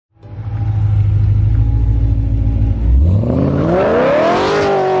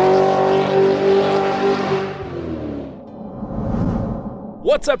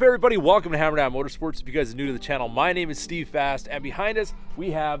What's up, everybody? Welcome to Hammerdown Motorsports. If you guys are new to the channel, my name is Steve Fast, and behind us we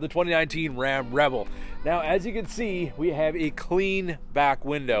have the 2019 Ram Rebel. Now, as you can see, we have a clean back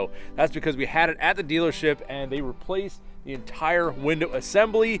window. That's because we had it at the dealership and they replaced the entire window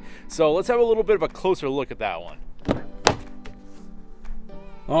assembly. So let's have a little bit of a closer look at that one.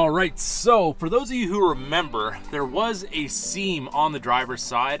 All right, so for those of you who remember, there was a seam on the driver's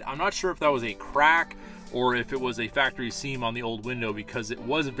side. I'm not sure if that was a crack or if it was a factory seam on the old window, because it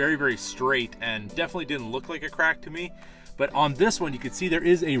was very, very straight and definitely didn't look like a crack to me. But on this one, you can see there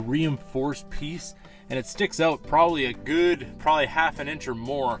is a reinforced piece and it sticks out probably a good, half an inch or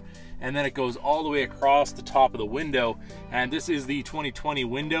more. And then it goes all the way across the top of the window. And this is the 2020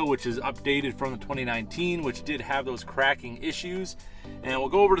 window, which is updated from the 2019, which did have those cracking issues. And we'll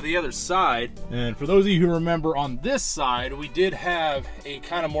go over to the other side. And for those of you who remember, on this side, we did have a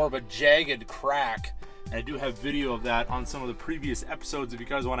kind of more of a jagged crack. And I do have video of that on some of the previous episodes if you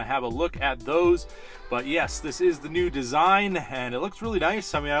guys want to have a look at those. But yes, this is the new design and it looks really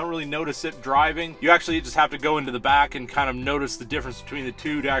nice. I mean, I don't really notice it driving. You actually just have to go into the back and kind of notice the difference between the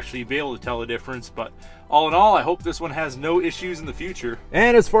two to actually be able to tell the difference. But all in all, I hope this one has no issues in the future.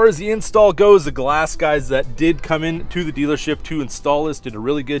 And as far as the install goes, the glass guys that did come in to the dealership to install this did a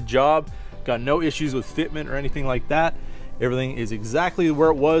really good job. Got no issues with fitment or anything like that. Everything is exactly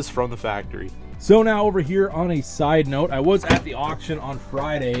where it was from the factory. So now over here on a side note, I was at the auction on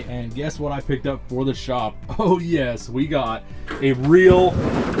Friday and guess what I picked up for the shop? Oh yes, we got a real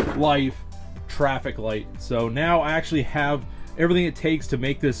life traffic light. So now I actually have everything it takes to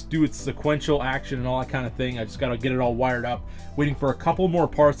make this do its sequential action and all that kind of thing. I just got to get it all wired up. Waiting for a couple more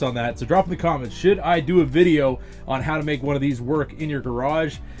parts on that. So drop in the comments, should I do a video on how to make one of these work in your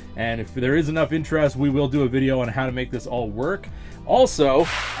garage? And if there is enough interest, we will do a video on how to make this all work. Also,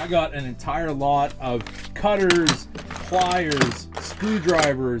 I got an entire lot of cutters, pliers,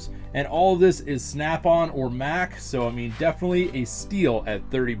 screwdrivers, and all of this is Snap-on or Mac. So I mean, definitely a steal at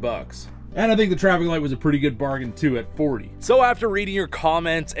 30 bucks. And I think the traffic light was a pretty good bargain too at 40. So after reading your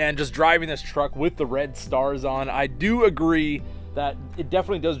comments and just driving this truck with the red stars on, I do agree that it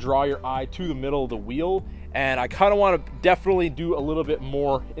definitely does draw your eye to the middle of the wheel. And I kind of want to definitely do a little bit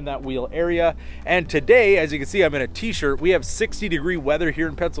more in that wheel area. And today, as you can see, I'm in a t-shirt. We have 60-degree weather here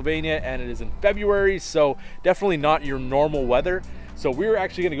in Pennsylvania and it is in February, so definitely not your normal weather. So we're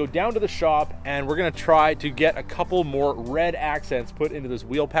actually going to go down to the shop and we're going to try to get a couple more red accents put into this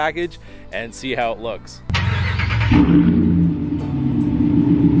wheel package and see how it looks.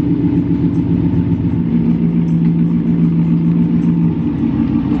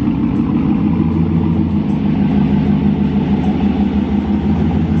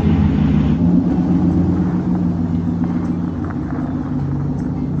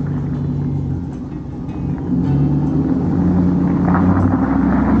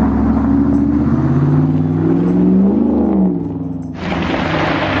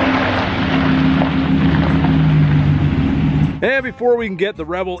 And before we can get the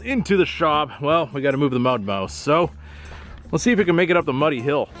Rebel into the shop, well, we got to move the mud mouse. So let's see if we can make it up the muddy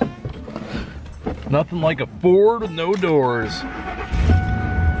hill. Nothing like a Ford with no doors.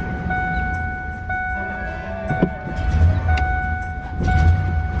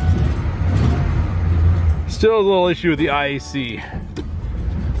 Still a little issue with the IAC,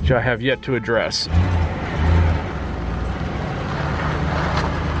 which I have yet to address.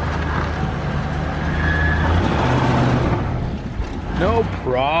 No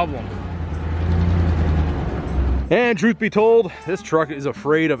problem. And truth be told, this truck is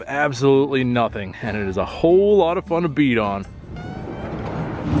afraid of absolutely nothing, and it is a whole lot of fun to beat on.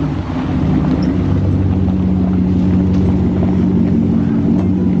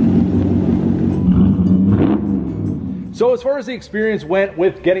 So as far as the experience went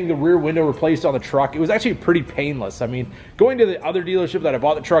with getting the rear window replaced on the truck, it was actually pretty painless. I mean, going to the other dealership that I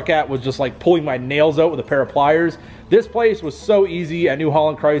bought the truck at was just like pulling my nails out with a pair of pliers. This place was so easy at New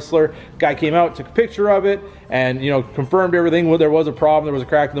Holland Chrysler. Guy came out, took a picture of it, and confirmed everything. Well, there was a problem, there was a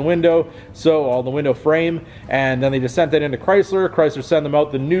crack in the window, so on the window frame, and then they just sent that into Chrysler. Chrysler sent them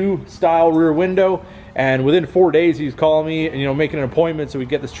out the new style rear window, and within 4 days he was calling me and making an appointment so we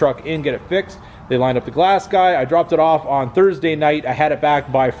get this truck in, get it fixed. They lined up the glass guy. I dropped it off on Thursday night. I had it back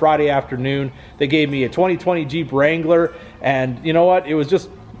by Friday afternoon. They gave me a 2020 Jeep Wrangler, and you know what? It was just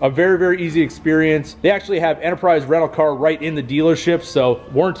a very, very easy experience. They actually have enterprise rental car right in the dealership, so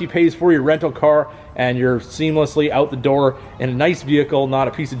warranty pays for your rental car and you're seamlessly out the door in a nice vehicle, not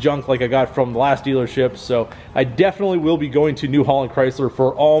a piece of junk like I got from the last dealership. So I definitely will be going to New Holland Chrysler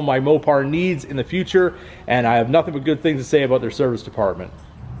for all my Mopar needs in the future, and I have nothing but good things to say about their service department.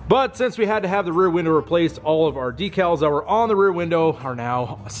 But since we had to have the rear window replaced, all of our decals that were on the rear window are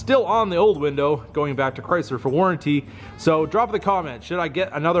now still on the old window, going back to Chrysler for warranty. So drop in the comment, should I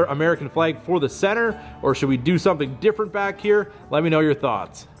get another American flag for the center, or should we do something different back here? Let me know your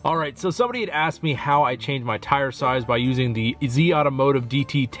thoughts. All right, so somebody had asked me how I changed my tire size by using the Z Automotive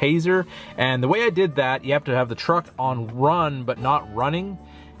DT Taser, and the way I did that, you have to have the truck on run but not running,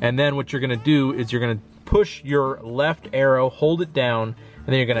 and then what you're gonna do is you're gonna push your left arrow, hold it down, and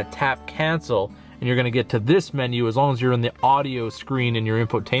then you're gonna tap cancel, and you're gonna get to this menu as long as you're in the audio screen in your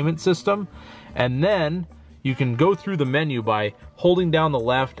infotainment system. And then you can go through the menu by holding down the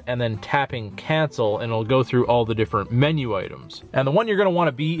left and then tapping cancel, and it'll go through all the different menu items. And the one you're gonna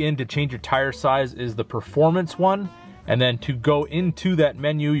wanna be in to change your tire size is the performance one. And then to go into that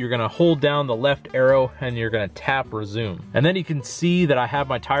menu, you're gonna hold down the left arrow and you're gonna tap resume. And then you can see that I have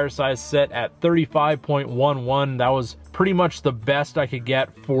my tire size set at 35.11. That was pretty much the best I could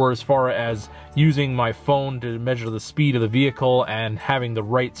get for as far as using my phone to measure the speed of the vehicle and having the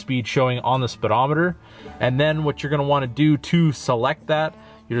right speed showing on the speedometer. And then what you're gonna wanna do to select that,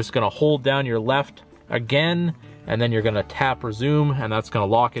 you're just gonna hold down your left again, and then you're gonna tap resume, and that's gonna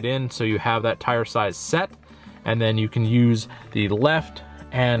lock it in so you have that tire size set. And then you can use the left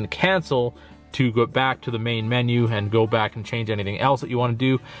and cancel to go back to the main menu and go back and change anything else that you want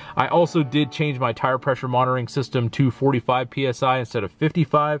to do. I also did change my tire pressure monitoring system to 45 PSI instead of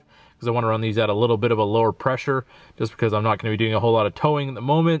 55, because I want to run these at a little bit of a lower pressure, just because I'm not going to be doing a whole lot of towing at the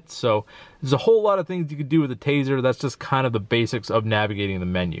moment. So there's a whole lot of things you could do with the Taser. That's just kind of the basics of navigating the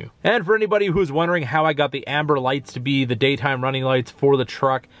menu. And for anybody who's wondering how I got the amber lights to be the daytime running lights for the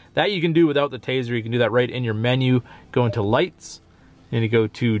truck, that you can do without the Taser. You can do that right in your menu. Go into lights, and you go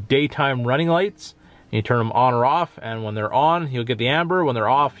to daytime running lights, and you turn them on or off, and when they're on, you'll get the amber. When they're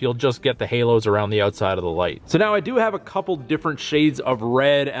off, you'll just get the halos around the outside of the light. So now I do have a couple different shades of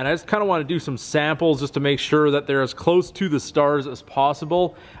red, and I just kind of want to do some samples just to make sure that they're as close to the stars as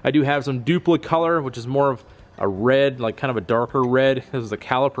possible. I do have some duplicate color, which is more of a red, like kind of a darker red. This is the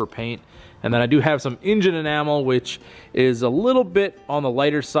caliper paint. And then I do have some engine enamel, which is a little bit on the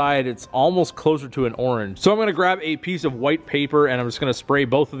lighter side. It's almost closer to an orange. So I'm gonna grab a piece of white paper, and I'm just gonna spray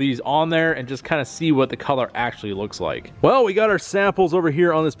both of these on there and just kind of see what the color actually looks like. Well, we got our samples over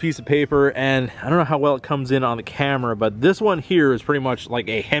here on this piece of paper, and I don't know how well it comes in on the camera, but this one here is pretty much like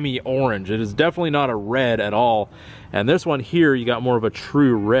a Hemi orange. It is definitely not a red at all. And this one here, you got more of a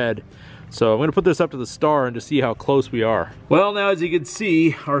true red. So I'm gonna put this up to the star and just see how close we are. Well, now as you can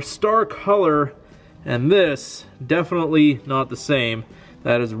see, our star color and this, definitely not the same.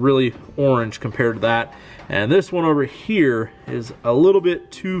 That is really orange compared to that. And this one over here is a little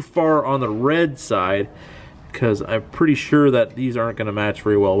bit too far on the red side, because I'm pretty sure that these aren't gonna match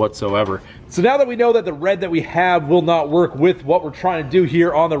very well whatsoever. So now that we know that the red that we have will not work with what we're trying to do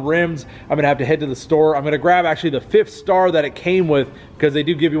here on the rims, I'm gonna have to head to the store. I'm gonna grab actually the 5th star that it came with, because they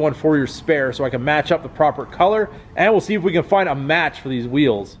do give you one for your spare, so I can match up the proper color, and we'll see if we can find a match for these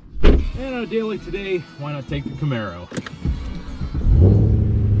wheels. And on a day like today, why not take the Camaro?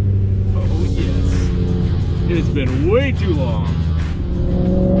 Oh yes, it has been way too long.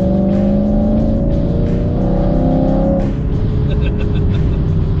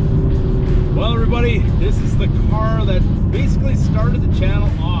 Well, everybody, this is the car that basically started the channel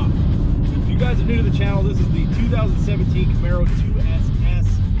off. If you guys are new to the channel, this is the 2017 Camaro 2SS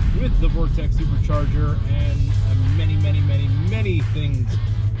with the Vortex supercharger and many things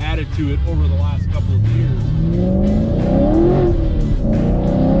added to it over the last couple of years.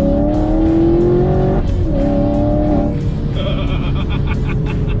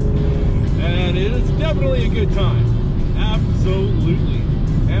 And it is definitely a good time. Absolutely.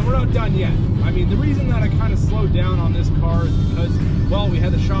 And we're not done yet. I mean, the reason that I kind of slowed down on this car is because, well, we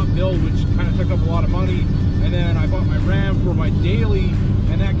had the shop build, which kind of took up a lot of money, and then I bought my RAM for my daily,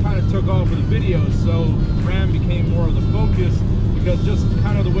 and that kind of took off with the videos, so RAM became more of the focus, because just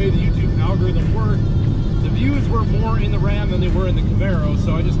kind of the way the YouTube algorithm worked, the views were more in the RAM than they were in the Camaro,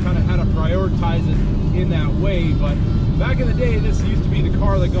 so I just kind of had to prioritize it in that way. But back in the day, this used to be the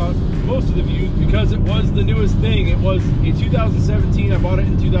car that got most of the views because it was the newest thing. It was a 2017, I bought it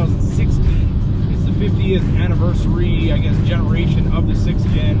in 2016. It's the 50th anniversary, I guess, generation of the 6th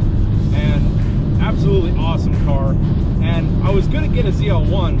gen, and absolutely awesome car. And I was gonna get a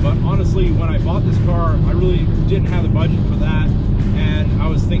ZL1, but honestly, when I bought this car, I really didn't have the budget for that. And I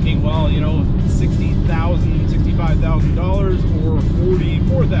was thinking, well, you know, $60,000, $65,000 or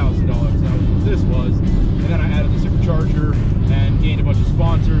 $44,000. That was what this was. And then I added the supercharger and gained a bunch of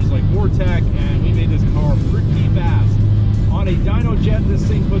sponsors like Vortec, and we made this car pretty fast. On a dyno jet, this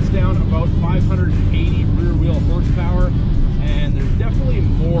thing puts down about 580 rear wheel horsepower, and there's definitely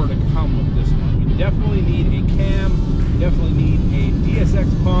more definitely need a cam, you definitely need a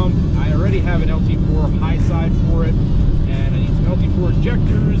DSX pump. I already have an LT4 high side for it, and I need some LT4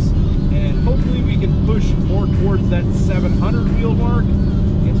 injectors, and hopefully we can push more towards that 700 wheel mark.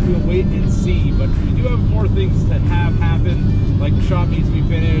 I guess we'll wait and see, but we do have more things that have happened, like the shop needs to be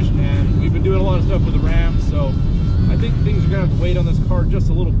finished, and we've been doing a lot of stuff with the Ram, so I think things are gonna have to wait on this car just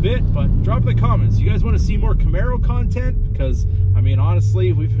a little bit. But drop in the comments, you guys want to see more Camaro content? Because I mean,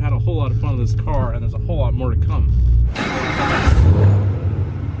 honestly, we've had a whole lot of fun with this car, and there's a whole lot more to come.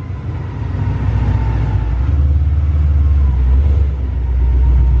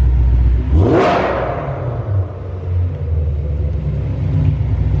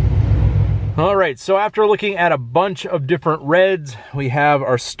 All right, so after looking at a bunch of different reds, we have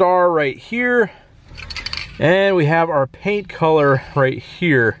our star right here, and we have our paint color right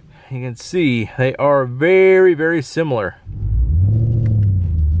here. You can see they are very, very similar.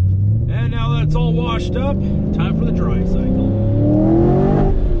 And now that it's all washed up, time for the dry cycle.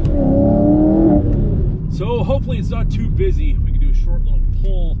 So hopefully it's not too busy. We can do a short little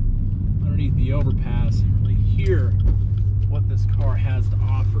pull underneath the overpass and really hear what this car has to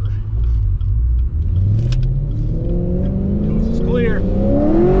offer. Coast is clear.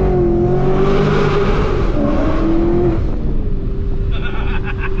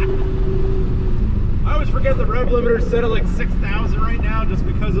 I always forget the rev limiter set at like 6,000 right now just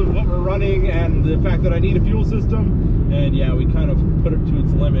because of what we're running and the fact that I need a fuel system. And yeah, we kind of put it to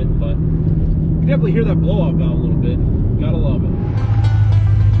its limit, but you can definitely hear that blow-off valve a little bit. Gotta love it.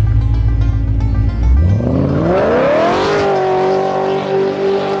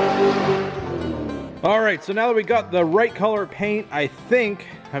 All right, so now that we got the right color paint, I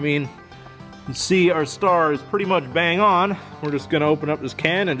mean, you see our star is pretty much bang on. We're just gonna open up this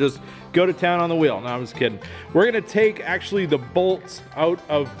can and just go to town on the wheel. No, I'm just kidding. We're gonna take actually the bolts out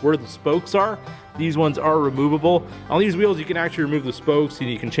of where the spokes are. These ones are removable. On these wheels, you can actually remove the spokes and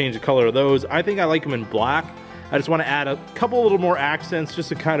you can change the color of those. I think I like them in black. I just wanna add a couple little more accents just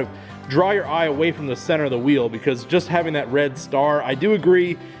to kind of draw your eye away from the center of the wheel, because just having that red star, I do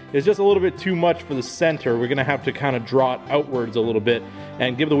agree, is just a little bit too much for the center. We're gonna have to kind of draw it outwards a little bit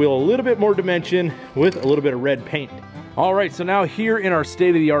and give the wheel a little bit more dimension with a little bit of red paint. All right, so now here in our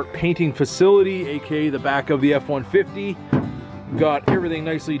state-of-the-art painting facility, aka the back of the F-150, got everything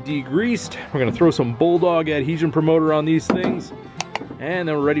nicely degreased. We're gonna throw some Bulldog adhesion promoter on these things, and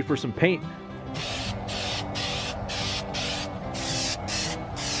then we're ready for some paint.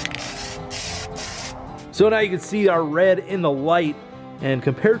 So now you can see our red in the light, and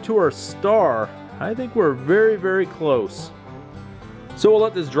compared to our star, I think we're very, very close. So we'll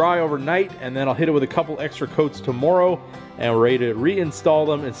let this dry overnight, and then I'll hit it with a couple extra coats tomorrow, and we're ready to reinstall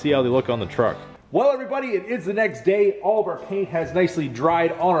them and see how they look on the truck. Well, everybody, it is the next day. All of our paint has nicely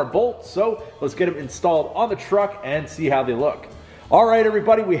dried on our bolts, so let's get them installed on the truck and see how they look. All right,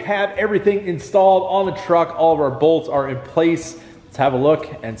 everybody, we have everything installed on the truck. All of our bolts are in place. Let's have a look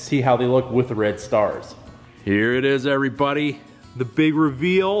and see how they look with the red stars. Here it is, everybody. The big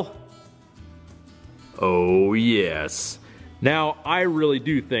reveal. Oh yes. Now, I really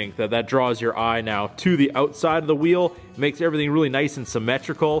do think that that draws your eye now to the outside of the wheel. It makes everything really nice and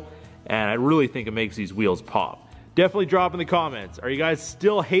symmetrical, and I really think it makes these wheels pop. Definitely drop in the comments. Are you guys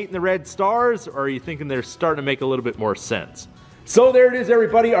still hating the red stars, or are you thinking they're starting to make a little bit more sense? So there it is,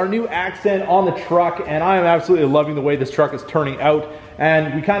 everybody, our new accent on the truck, and I am absolutely loving the way this truck is turning out.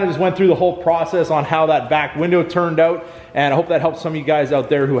 And we kind of just went through the whole process on how that back window turned out, and I hope that helps some of you guys out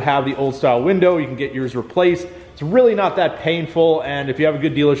there who have the old style window. You can get yours replaced. It's really not that painful, and if you have a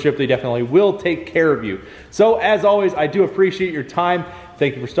good dealership, they definitely will take care of you. So as always, I do appreciate your time.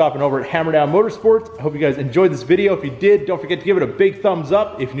 Thank you for stopping over at Hammerdown Motorsports. I hope you guys enjoyed this video. If you did, don't forget to give it a big thumbs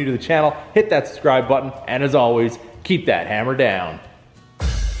up. If you're new to the channel, hit that subscribe button, and as always, keep that hammer down.